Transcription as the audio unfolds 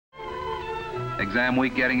Exam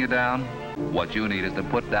week getting you down? What you need is to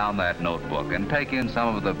put down that notebook and take in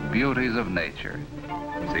some of the beauties of nature.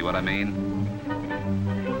 See what I mean?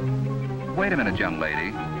 Wait a minute, young lady.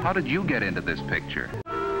 How did you get into this picture?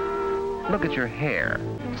 Look at your hair.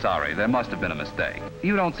 Sorry, there must have been a mistake.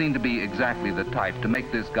 You don't seem to be exactly the type to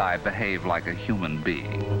make this guy behave like a human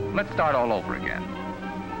being. Let's start all over again.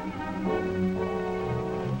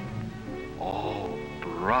 Oh,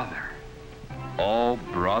 brother. Oh,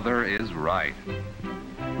 brother is right.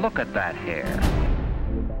 Look at that hair.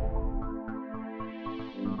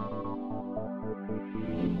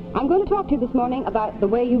 I'm going to talk to you this morning about the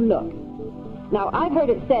way you look. Now, I've heard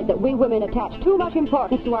it said that we women attach too much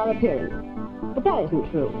importance to our appearance, but that isn't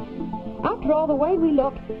true. After all, the way we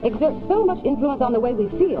look exerts so much influence on the way we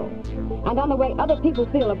feel, and on the way other people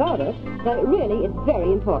feel about us, that it really is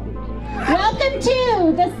very important. Welcome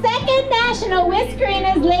to the second National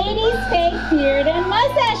Whiskerinas Ladies Fake Beard and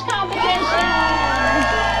Mustache Competition!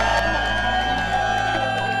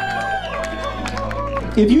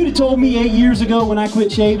 If you'd have told me 8 years ago when I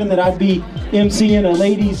quit shaving that I'd be emceeing a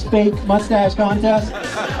ladies' fake mustache contest,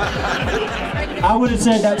 I would have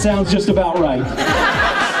said that sounds just about right.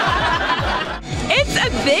 It's a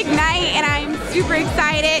big night and I'm super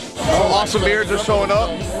excited. Awesome beards are showing up.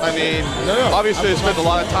 I mean, obviously they spent a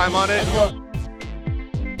lot of time on it.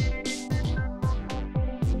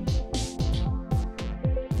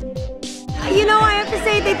 You know, I have to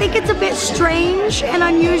say they think it's a bit strange and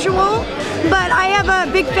unusual, but I have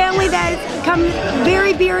a big family that come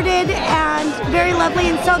very bearded and very lovely,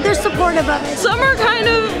 and so they're supportive of it. Some are kind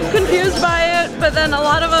of confused by it, but then a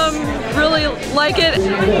lot of them really like it.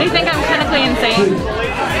 They think I'm clinically insane.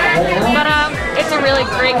 But it's a really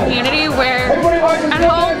great community where at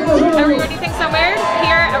home everybody thinks I'm weird.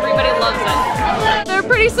 Here everybody loves it. They're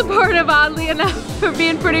pretty supportive, oddly enough, for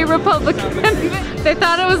being pretty Republican. They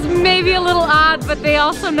thought it was maybe a little odd, but they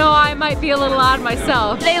also know I might be a little odd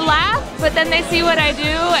myself. They laugh, but then they see what I do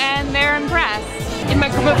and they're impressed. In my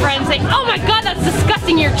group of friends saying, "Oh my God, that's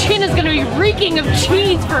disgusting, your chin is gonna be reeking of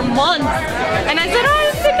cheese for months." And I said, "Oh,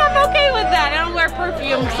 I think I'm okay with that. I don't wear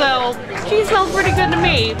perfume, so cheese smells pretty good to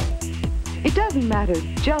me." It doesn't matter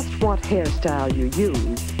just what hairstyle you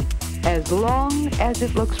use, as long as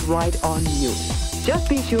it looks right on you. Just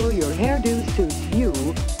be sure your hairdo suits you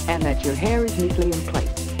and that your hair is neatly in place.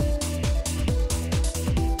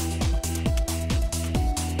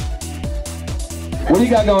 What do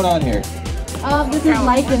you got going on here? This is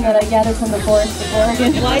lichen that I gathered from the forest of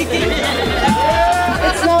Oregon. Lichen?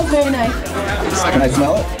 It smells very nice. Can I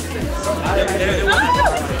smell it?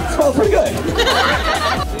 It smells pretty good.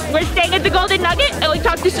 We're staying at the Golden Nugget and we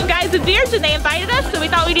talked to some guys with beards and they invited us, so we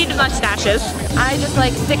thought we needed mustaches. I just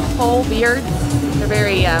like thick, full beards. They're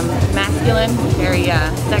very masculine, very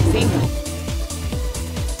sexy.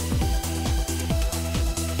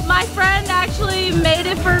 My friend actually made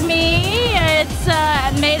it for me. It's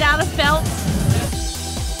made out of felt.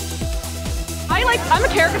 I'm a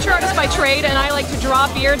caricature artist by trade, and I like to draw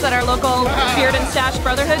beards at our local Beard and Stash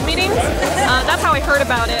Brotherhood meetings. That's how I heard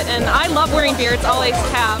about it, and I love wearing beards, always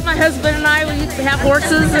have. My husband and I, we used to have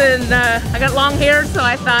horses, and I got long hair, so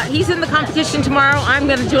I thought, he's in the competition tomorrow, I'm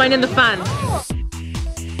going to join in the fun.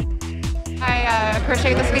 I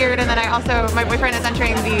crochet this beard, and then my boyfriend is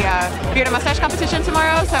entering the beard and mustache competition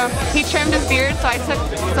tomorrow, so he trimmed his beard, so I took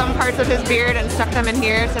some parts of his beard and stuck them in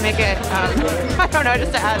here to make it, I don't know,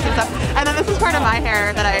 just to add some stuff. And then this is part of my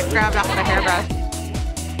hair that I grabbed off of a hairbrush.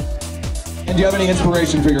 And do you have any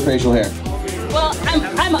inspiration for your facial hair? Well,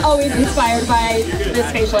 I'm always inspired by this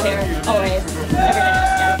facial hair, always, every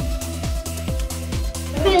day.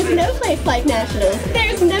 There's no place like Nationals.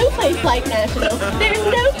 There's no place like Nationals. There's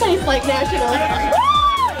no place like Nationals.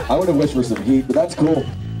 I would have wished for some heat, but that's cool.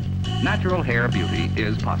 Natural hair beauty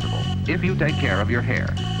is possible if you take care of your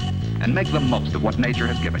hair and make the most of what nature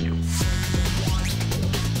has given you.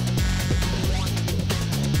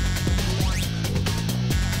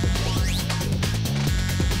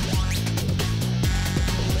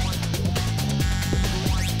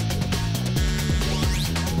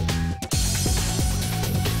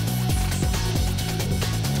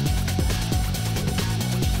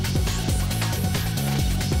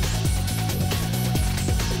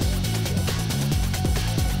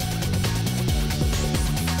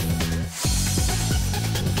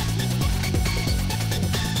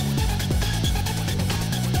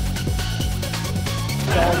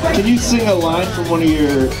 Can you sing a line from one of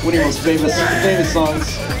your most famous songs?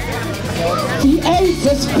 The ace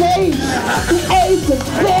of spades! The ace of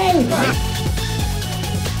spades!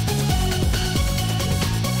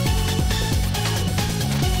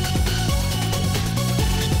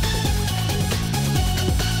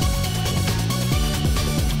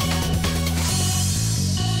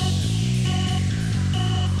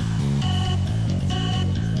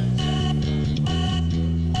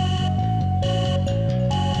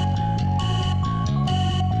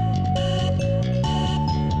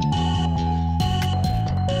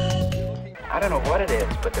 don't know what it is,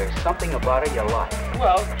 but there's something about her you like.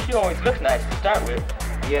 Well, she always looks nice to start with.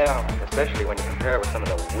 Yeah, especially when you compare her with some of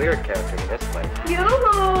the weird characters in this place.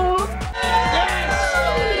 Yoo-hoo!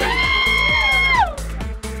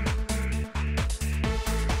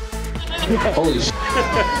 Holy shit.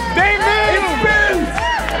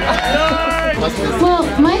 Well,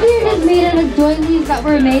 my beard is made out of doilies that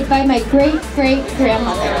were made by my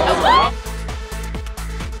great-great-grandmother.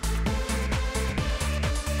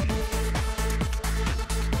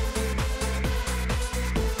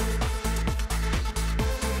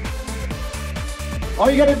 All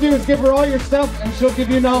you gotta do is give her all your stuff and she'll give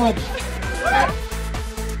you knowledge.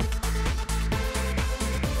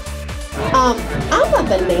 I'm a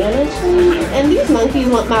banana tree, and these monkeys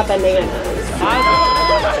want my bananas.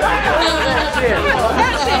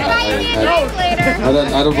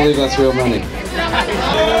 I don't believe that's real money.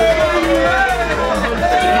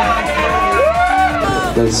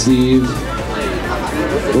 There's Steve.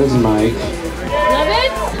 There's Mike. Love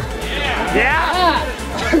it? Yeah!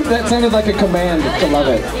 That sounded like a command to love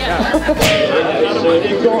it.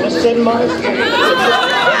 You going to send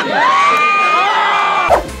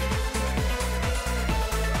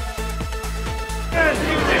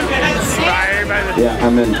Yeah,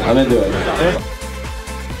 I'm into it.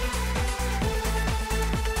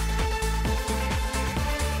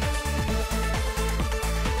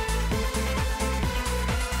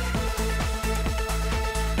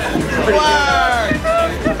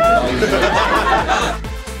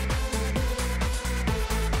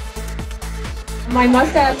 My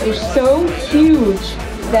mustache is so huge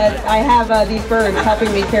that I have these birds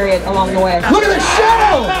helping me carry it along the way. Look at the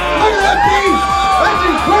shadow! Look at that beast! That's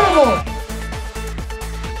incredible!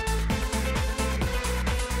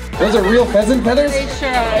 Those are real pheasant feathers? They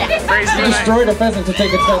sure are. You destroyed a pheasant to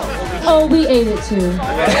take its feathers. Oh, we ate it too.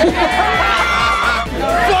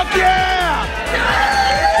 Fuck yeah!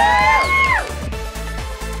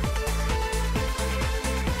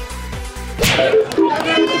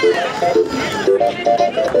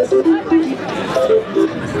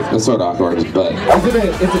 That's sort of awkward, but... Is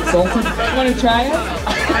it salty? Want to try it?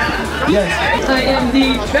 Yes. I am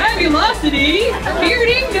the Fabulosity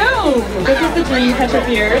Bearding Gnome. This is the tree you cut your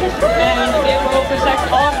beard, and it will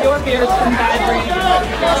protect all of your beards from bad rain.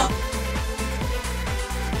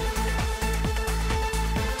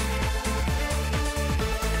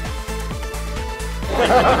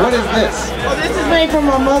 What is this? Oh, this is made from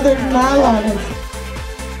my mother's nylon.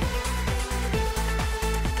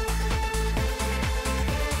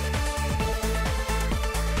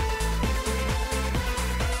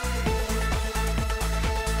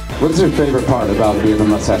 What is your favorite part about being a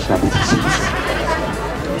mustache competition?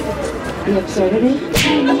 The absurdity.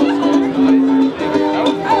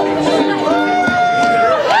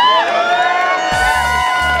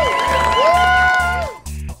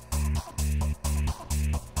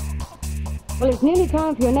 Well, it's nearly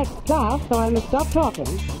time for your next class, so I must stop talking.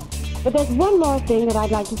 But there's one more thing that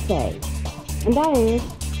I'd like to say, and that is,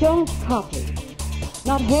 don't copy.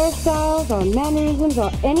 Not hairstyles or mannerisms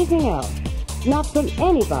or anything else. Not from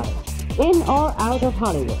anybody, in or out of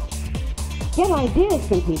Hollywood. Get ideas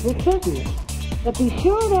from people, certainly, but be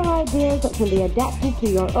sure they're ideas that can be adapted to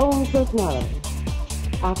your own personality.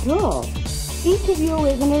 After all, each of you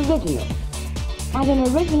is an original, and an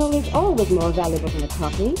original is always more valuable than a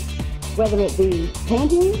copy, whether it be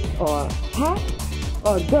paintings, or hats,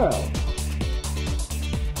 or girls.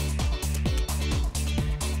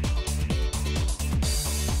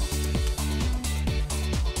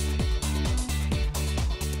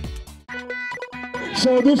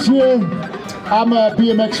 So this year, I'm a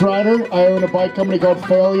BMX rider. I own a bike company called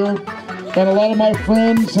Failure, and a lot of my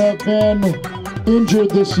friends have been injured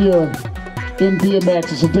this year in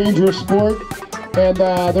BMX. It's a dangerous sport, and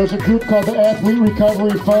there's a group called the Athlete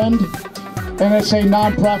Recovery Fund, and it's a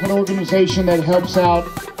non-profit organization that helps out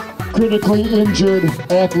critically injured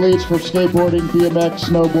athletes for skateboarding, BMX,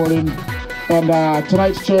 snowboarding, and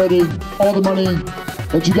tonight's charity, all the money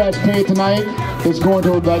that you guys pay tonight is going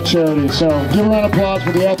toward that charity. So give a round of applause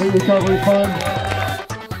for the Athlete Recovery Fund.